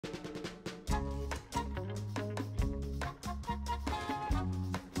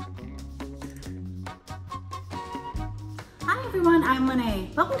Hi everyone, I'm Lene.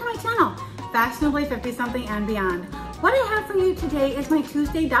 Welcome to my channel, Fashionably 50 Something and Beyond. What I have for you today is my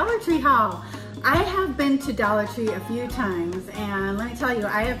Tuesday Dollar Tree haul. I have been to Dollar Tree a few times and let me tell you,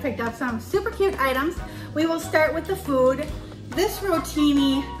 I have picked up some super cute items. We will start with the food. This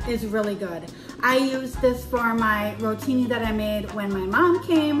rotini is really good. I used this for my rotini that I made when my mom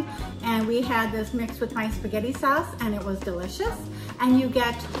came, and we had this mixed with my spaghetti sauce and it was delicious. And you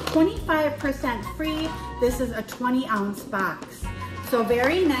get 25% free. This is a 20-ounce box. So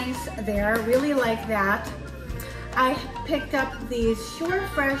very nice there, really like that. I picked up these Sure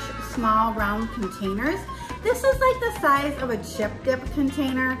Fresh small round containers. This is like the size of a chip dip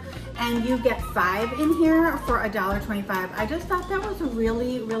container, and you get 5 in here for $1.25. I just thought that was a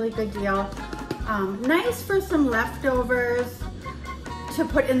really, really good deal. Nice for some leftovers to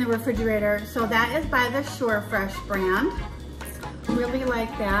put in the refrigerator. So that is by the Sure Fresh brand. Really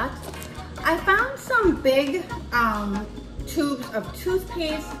like that. I found some big tubes of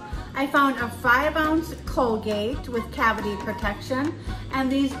toothpaste. I found a 5-ounce Colgate with cavity protection,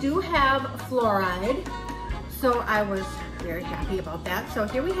 and these do have fluoride. So I was very happy about that. So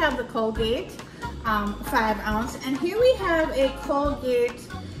here we have the Colgate 5-ounce, and here we have a Colgate,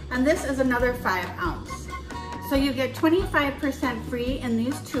 and this is another 5-ounce. So you get 25% free in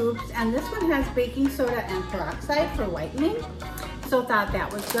these tubes, and this one has baking soda and peroxide for whitening. So thought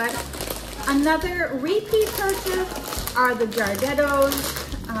that was good. Another repeat purchase are the Gardettos.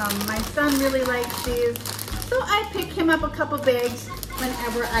 My son really likes these, so I pick him up a couple bags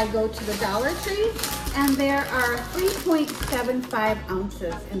whenever I go to the Dollar Tree, and there are 3.75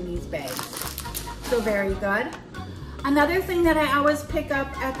 ounces in these bags, so very good. Another thing that I always pick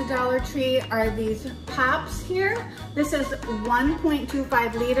up at the Dollar Tree are these pops here. This is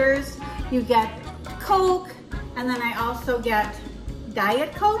 1.25 liters. You get Coke, and then I also get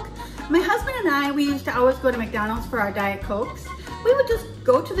Diet Coke. My husband and I, we used to always go to McDonald's for our Diet Cokes. We would just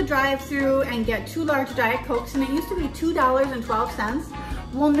go to the drive-thru and get 2 large Diet Cokes, and it used to be $2.12.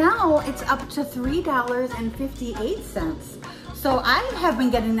 Well, now it's up to $3.58. So I have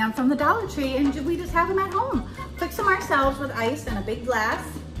been getting them from the Dollar Tree, and we just have them at home. Fix them ourselves with ice in a big glass.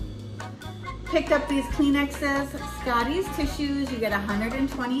 Picked up these Kleenexes, Scotty's tissues. You get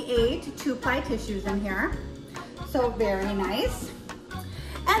 128 2-ply tissues in here. So very nice.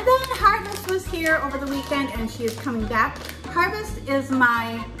 And then Harvest was here over the weekend, and she is coming back. Harvest is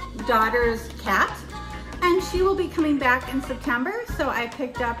my daughter's cat, and she will be coming back in September. So I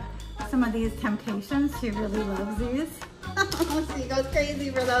picked up some of these Temptations. She really loves these. She goes crazy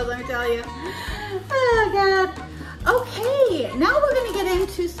for those, let me tell you. Oh God. Okay, now we're gonna get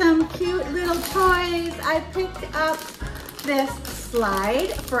into some cute little toys. I picked up this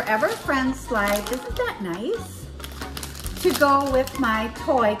slide, Forever Friends slide. Isn't that nice? To go with my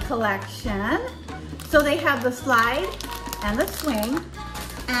toy collection. So they have the slide and the swing,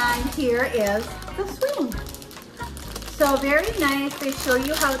 and here is the swing. So very nice. They show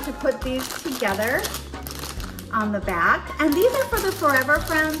you how to put these together on the back. And these are for the Forever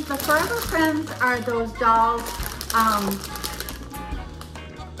Friends. The Forever Friends are those dolls,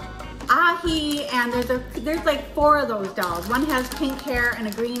 Ahi, and there's like 4 of those dolls. One has pink hair and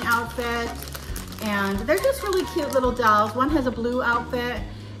a green outfit, and they're just really cute little dolls. One has a blue outfit,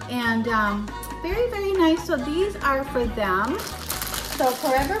 and very, very nice. So these are for them. So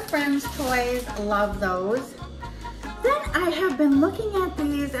Forever Friends toys, love those. Then I have been looking at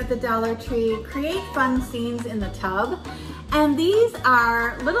these at the Dollar Tree, Create Fun Scenes in the Tub. And these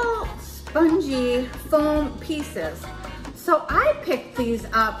are little spongy foam pieces. So I picked these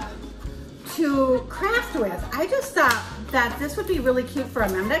up to craft with. I just thought that this would be really cute for a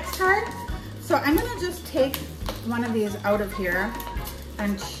Memdex card. So I'm gonna just take one of these out of here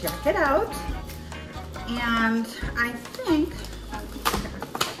and check it out. And I think,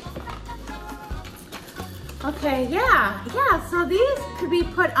 okay, yeah, so these could be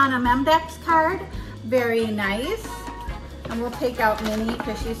put on a Memdex card. Very nice. And we'll take out Minnie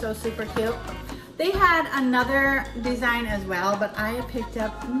because she's so super cute. They had another design as well, but I picked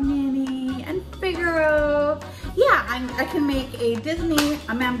up Minnie and Figaro. Yeah, I can make a Disney,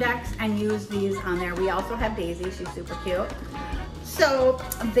 a Memdex, and use these on there. We also have Daisy, she's super cute. So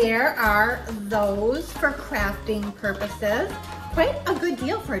there are those for crafting purposes. Quite a good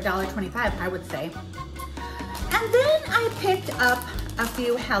deal for $1.25, I would say. And then I picked up a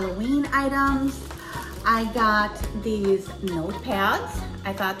few Halloween items. I got these notepads.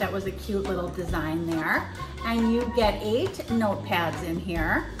 I thought that was a cute little design there. And you get 8 notepads in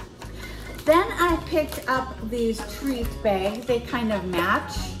here. Then I picked up these treat bags. They kind of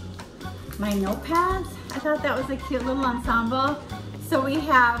match my notepads. I thought that was a cute little ensemble. So we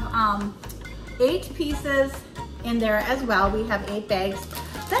have 8 pieces in there as well. We have 8 bags.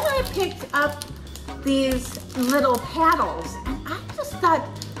 Then I picked up these little paddles, and I just thought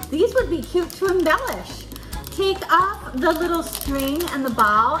these would be cute to embellish. Take off the little string and the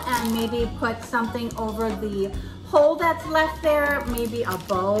ball and maybe put something over the hole that's left there, maybe a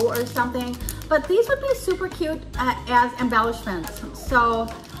bow or something. But these would be super cute as embellishments. So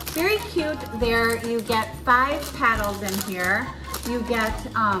very cute there. You get 5 paddles in here. You get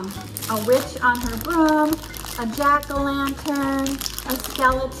a witch on her broom, a jack-o'-lantern, a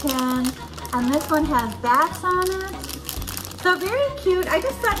skeleton, and this one has bats on it. So very cute. I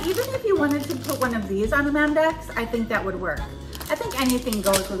just thought even if you wanted to put one of these on a Memdex, I think that would work. I think anything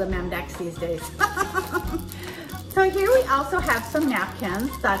goes with a Memdex these days. So here we also have some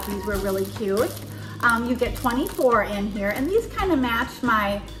napkins. Thought these were really cute. You get 24 in here, and these kind of match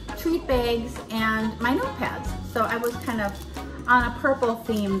my treat bags and my notepads. So I was kind of on a purple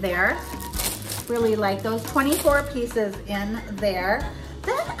theme there. Really like those 24 pieces in there.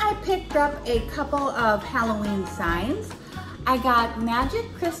 Then I picked up a couple of Halloween signs. I got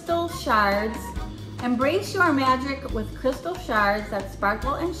magic crystal shards. Embrace your magic with crystal shards that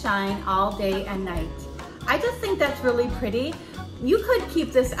sparkle and shine all day and night. I just think that's really pretty. You could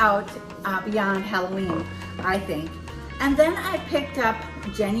keep this out beyond Halloween, I think. And then I picked up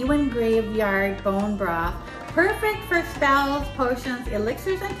genuine graveyard bone broth. Perfect for spells, potions,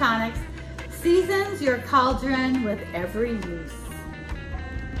 elixirs, and tonics. Seasons your cauldron with every use.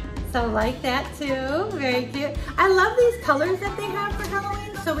 So like that too, very cute. I love these colors that they have for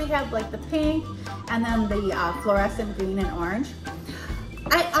Halloween. So we have like the pink and then the fluorescent green and orange.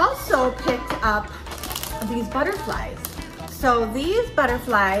 I also picked up these butterflies. So these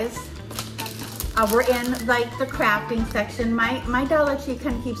butterflies were in like the crafting section. My Dollar Tree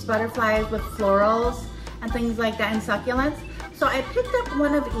kind of keeps butterflies with florals and things like that and succulents. So I picked up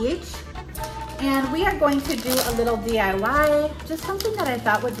one of each. And we are going to do a little DIY, just something that I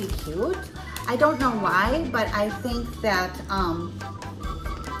thought would be cute. I don't know why, but I think that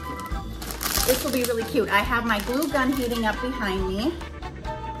this will be really cute. I have my glue gun heating up behind me,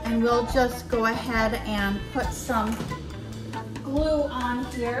 and we'll just go ahead and put some glue on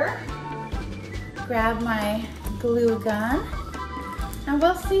here. Grab my glue gun, and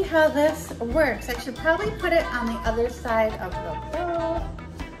we'll see how this works. I should probably put it on the other side of the bowl.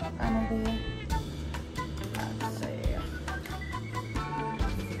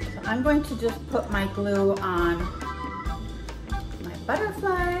 I'm going to just put my glue on my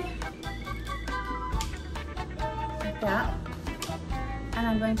butterfly, like that. And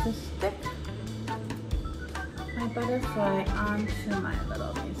I'm going to stick my butterfly onto my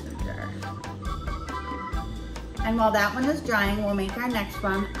little mason jar. And while that one is drying, we'll make our next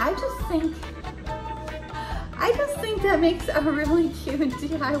one. I just think that makes a really cute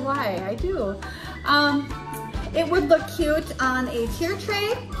DIY, I do. It would look cute on a tier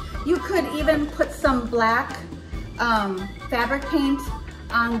tray. You could even put some black fabric paint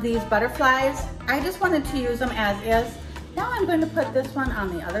on these butterflies. I just wanted to use them as is. Now I'm going to put this one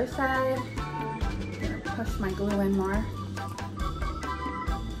on the other side. I'm going to push my glue in more.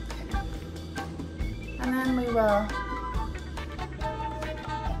 Okay. And then we will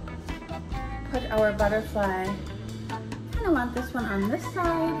put our butterfly. I kind of want this one on this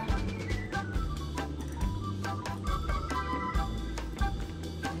side.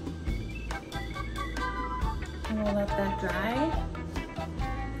 And we'll let that dry.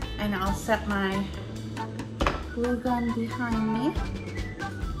 And I'll set my glue gun behind me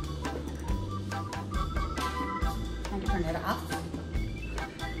and turn it off.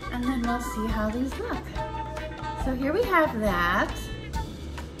 And then we'll see how these look. So here we have that.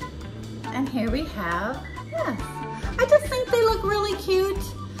 And here we have this. I just think they look really cute.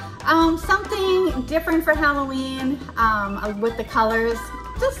 Something different for Halloween with the colors.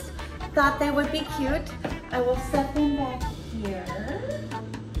 Just thought they would be cute. I will set them back here.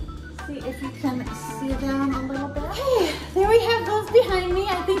 See if you can see them a little bit. Hey, there we have those behind me.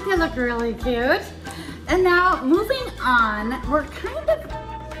 I think they look really cute. And now moving on, we're kind of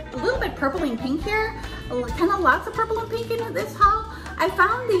a little bit purple and pink here. Kind of lots of purple and pink in this haul. I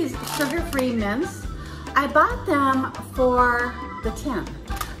found these sugar-free mints. I bought them for the tin.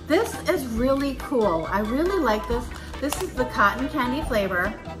 This is really cool. I really like this. This is the cotton candy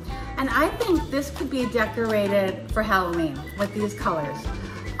flavor. And I think this could be decorated for Halloween with these colors.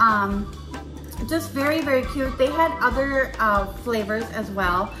 Just very, very cute. They had other flavors as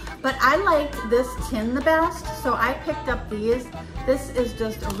well, but I liked this tin the best, so I picked up these. This is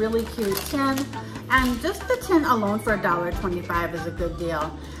just a really cute tin, and just the tin alone for $1.25 is a good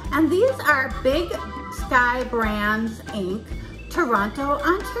deal. And these are Big Sky Brands Inc., Toronto,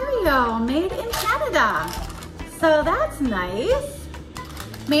 Ontario, made in Canada. So that's nice.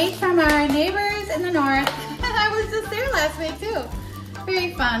 Made from our neighbors in the north. I was just there last week too.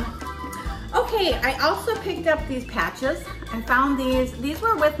 Very fun. Okay, I also picked up these patches. I found these. These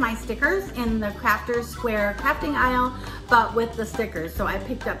were with my stickers in the Crafters Square crafting aisle, but with the stickers. So I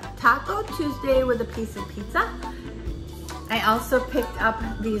picked up Taco Tuesday with a piece of pizza. I also picked up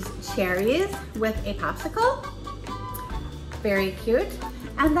these cherries with a popsicle. Very cute.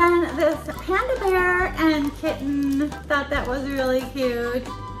 And then this panda bear and kitten. Thought that was really cute.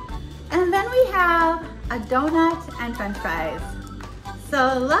 And then we have a donut and french fries.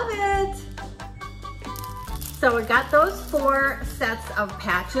 So love it. So we got those 4 sets of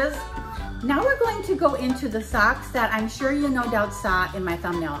patches. Now we're going to go into the socks that I'm sure you no doubt saw in my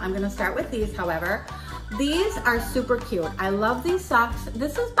thumbnail. I'm gonna start with these, however. These are super cute. I love these socks.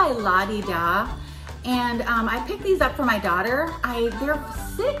 This is by La Di Da. And I picked these up for my daughter. They're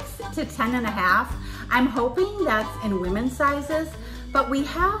 6 to 10 and a half. I'm hoping that's in women's sizes, but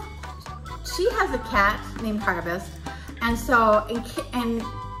she has a cat named Harvest. And so, and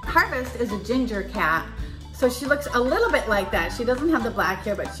Harvest is a ginger cat. So she looks a little bit like that. She doesn't have the black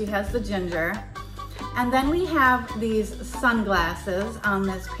hair, but she has the ginger. And then we have these sunglasses on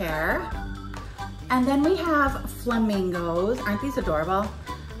this pair. And then we have flamingos. Aren't these adorable?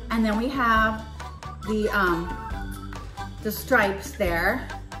 And then we have the stripes there.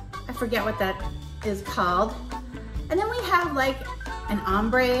 I forget what that is called. And then we have like an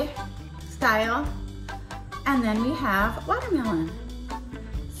ombre style. And then we have watermelon.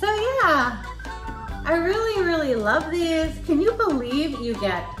 So yeah, I really, really love these. Can you believe you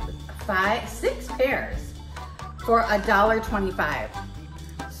get 6 pairs for $1.25?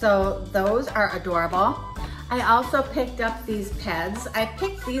 So those are adorable. I also picked up these Peds. I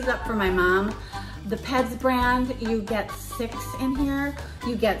picked these up for my mom. The Peds brand, you get 6 in here.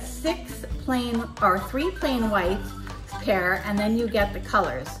 You get 6 plain or 3 plain white pair, and then you get the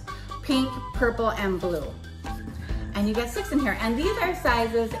colors, pink, purple, and blue. And you get 6 in here. And these are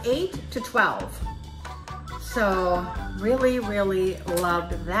sizes 8 to 12. So really, really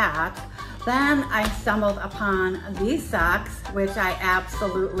loved that. Then I stumbled upon these socks, which I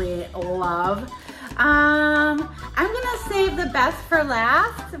absolutely love. I'm gonna save the best for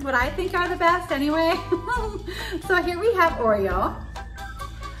last, what I think are the best anyway. So here we have Oreo.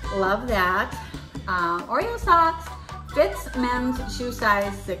 Love that. Oreo socks, fits men's shoe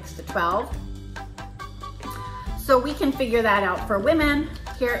size 6 to 12. So we can figure that out for women.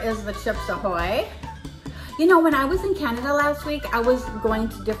 Here is the Chips Ahoy. You know, when I was in Canada last week, I was going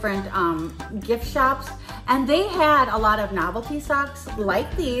to different gift shops, and they had a lot of novelty socks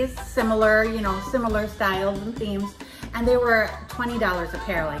like these, similar, you know, similar styles and themes, and they were $20 a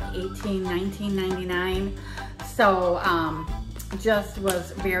pair, like $18, $19.99. So just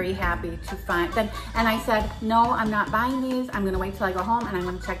was very happy to find them. And I said, no, I'm not buying these. I'm gonna wait till I go home and I'm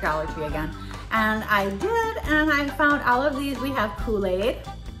gonna check Dollar Tree again. And I did, and I found all of these. We have Kool-Aid,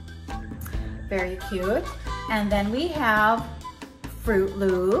 very cute. And then we have Fruit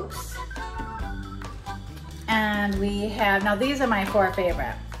Loops. And we have, now these are my 4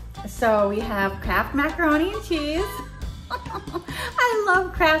 favorite. So we have Kraft Macaroni and Cheese. I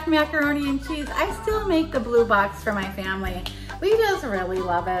love Kraft Macaroni and Cheese. I still make the blue box for my family. We just really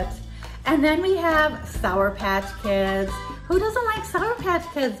love it. And then we have Sour Patch Kids. Who doesn't like Sour Patch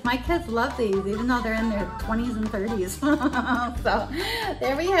Kids? My kids love these, even though they're in their 20s and 30s. So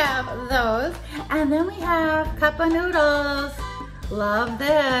there we have those. And then we have Cup of Noodles. Love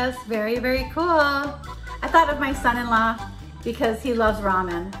this, very, very cool. I thought of my son-in-law because he loves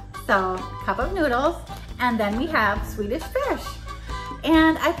ramen. So Cup of Noodles. And then we have Swedish Fish.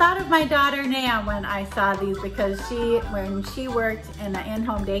 And I thought of my daughter Naya when I saw these, because when she worked in an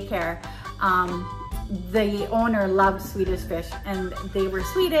in-home daycare, the owner loved Swedish Fish, and they were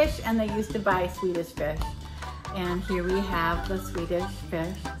Swedish and they used to buy Swedish Fish. And here we have the Swedish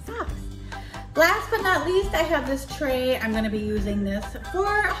Fish socks. Last but not least, I have this tray. I'm gonna be using this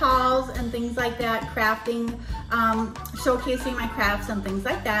for hauls and things like that, crafting, showcasing my crafts and things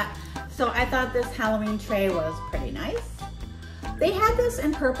like that. So I thought this Halloween tray was pretty nice. They had this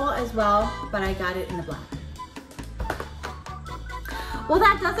in purple as well, but I got it in the black. Well,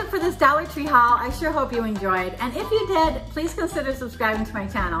 that does it for this Dollar Tree haul. I sure hope you enjoyed. And if you did, please consider subscribing to my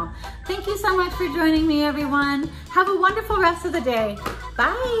channel. Thank you so much for joining me, everyone. Have a wonderful rest of the day.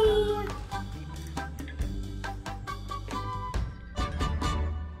 Bye.